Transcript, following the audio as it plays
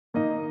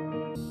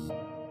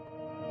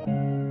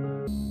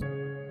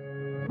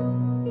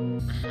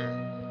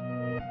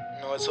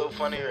what's so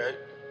funny, right?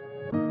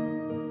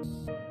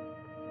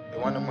 They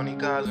want the money,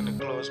 cars, and the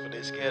clothes, but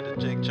they scared to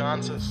take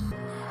chances.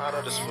 Out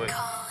of this way.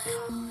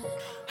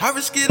 I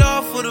risk it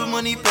all for the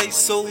money,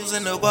 pesos,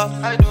 and the bar.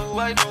 I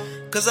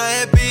do. Cause I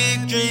had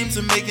big dreams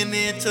of making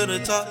it to the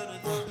top.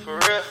 For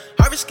real.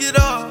 I risk it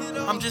all,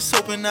 I'm just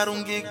hoping I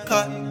don't get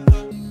caught.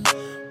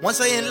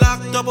 Once I ain't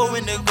locked up or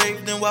in the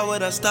grave, then why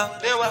would I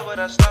stop?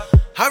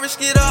 I risk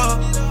it all,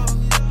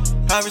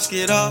 I risk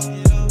it all.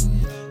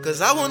 Cause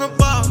I wanna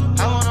ball,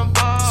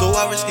 so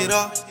I risk it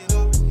all.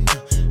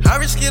 I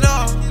risk it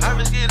all,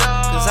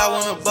 cause I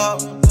wanna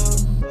ball.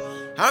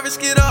 I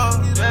risk it all,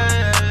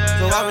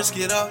 so I risk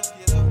it all.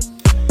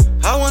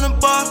 I wanna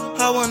ball,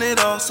 I want it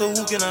all, so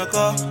who can I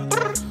call?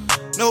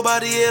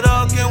 Nobody at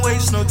all can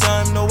waste no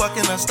time, no, why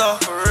can I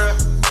stop?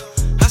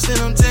 I send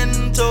them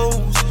 10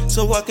 toes,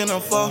 so why can I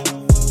fall?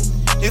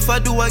 If I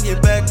do, I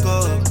get back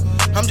up.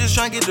 I'm just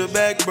trying to get the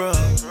bag, bruh.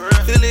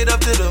 Fill it up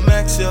to the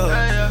max, yo.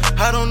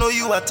 I don't know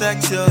you, I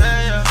tax, yo.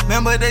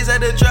 Remember days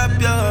at the trap,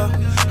 yo.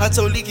 I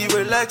told Leaky,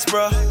 relax,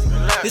 bruh.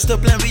 It's the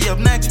plan, we up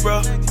next,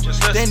 bruh.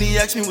 Then he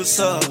asked me what's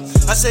up.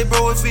 I say,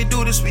 bro, if we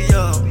do this, we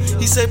up.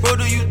 He say, bro,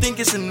 do you think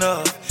it's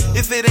enough?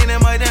 If it ain't, it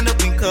might end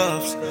up in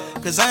cuffs.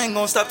 Cause I ain't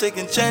gon' stop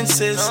taking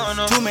chances.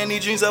 Too many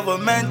dreams of a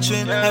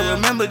mansion. I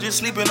remember just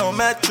sleeping on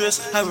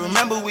mattress. I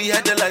remember we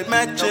had the light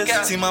matches.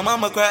 See my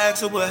mama cry,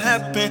 ask her what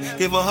happened.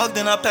 Give her a hug,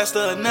 then I passed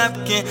her a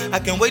napkin. I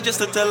can't wait just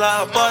to tell her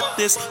I bought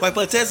this. Wipe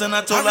her tears and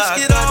I told her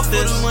I got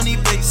this. For the money,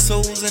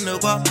 pesos, in the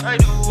bar. I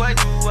do.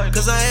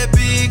 Cause I had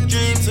big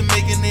dreams of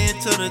making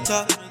it to the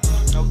top.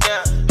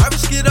 I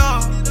risk it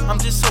all, I'm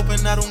just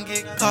hoping I don't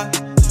get caught.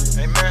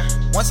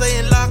 Amen. Once I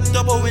ain't locked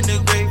up or in the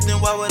grave,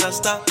 then why would I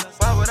stop?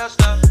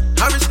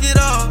 I risk it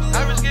all,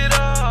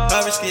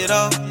 I risk it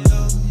all.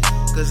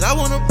 Cause I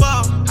wanna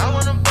ball,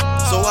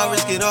 so I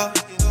risk it all.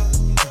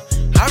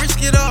 I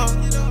risk it all,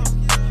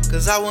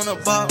 cause I wanna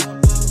ball.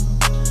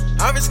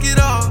 I risk it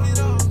all,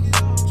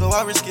 so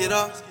I risk it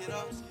all.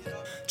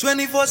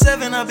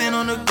 24/7, I've been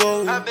on the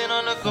go.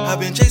 I've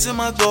been chasing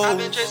my goals.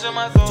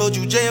 Told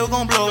you JayOniel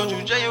gon' blow.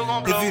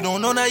 If you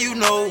don't know, now you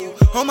know.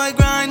 On my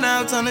grind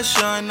now, time to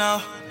shine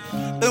now.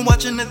 Been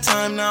watching the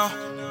time now.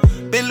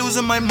 Been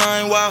losing my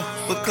mind, wow.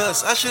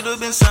 Because I should've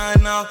been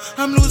signed now.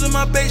 I'm losing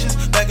my patience,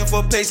 back and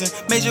forth pacing.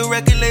 Major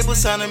record label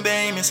signing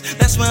Baymans.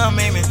 That's where I'm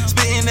aiming.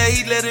 Spitting that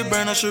heat, let it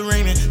burn, I'm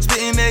Shreeming.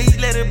 Spitting that heat,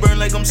 let it burn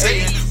like I'm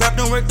saying. Rap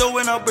don't work,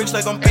 throwing out bricks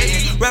like I'm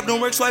paying. Rap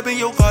don't work, swiping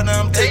your card, now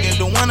I'm taking.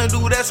 Don't wanna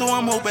do that, so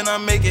I'm hoping I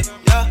make it.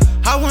 Yeah,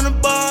 I wanna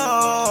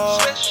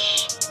ball,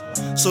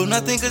 so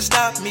nothing can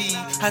stop me.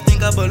 I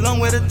think I belong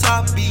where the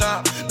top be.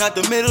 Not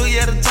the middle,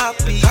 yeah, the top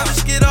be. I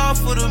risk it all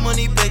for the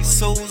money,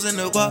 pesos, in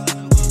the bar.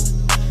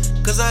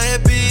 Cause I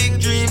had big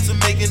dreams of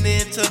making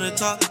it to the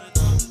top.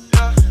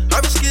 I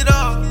risk it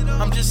all,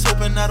 I'm just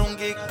hoping I don't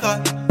get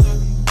caught.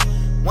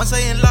 Once I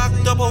ain't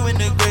locked up or in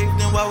the grave,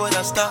 then why would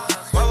I stop?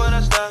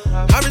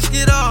 I risk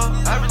it all,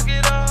 I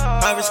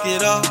risk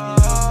it all.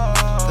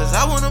 Cause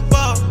I wanna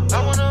ball,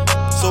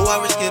 so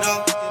I risk it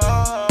all.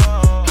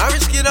 I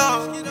risk it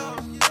all,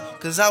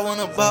 cause I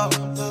wanna ball.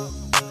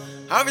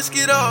 I risk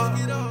it all,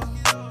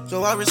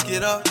 so I risk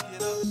it all.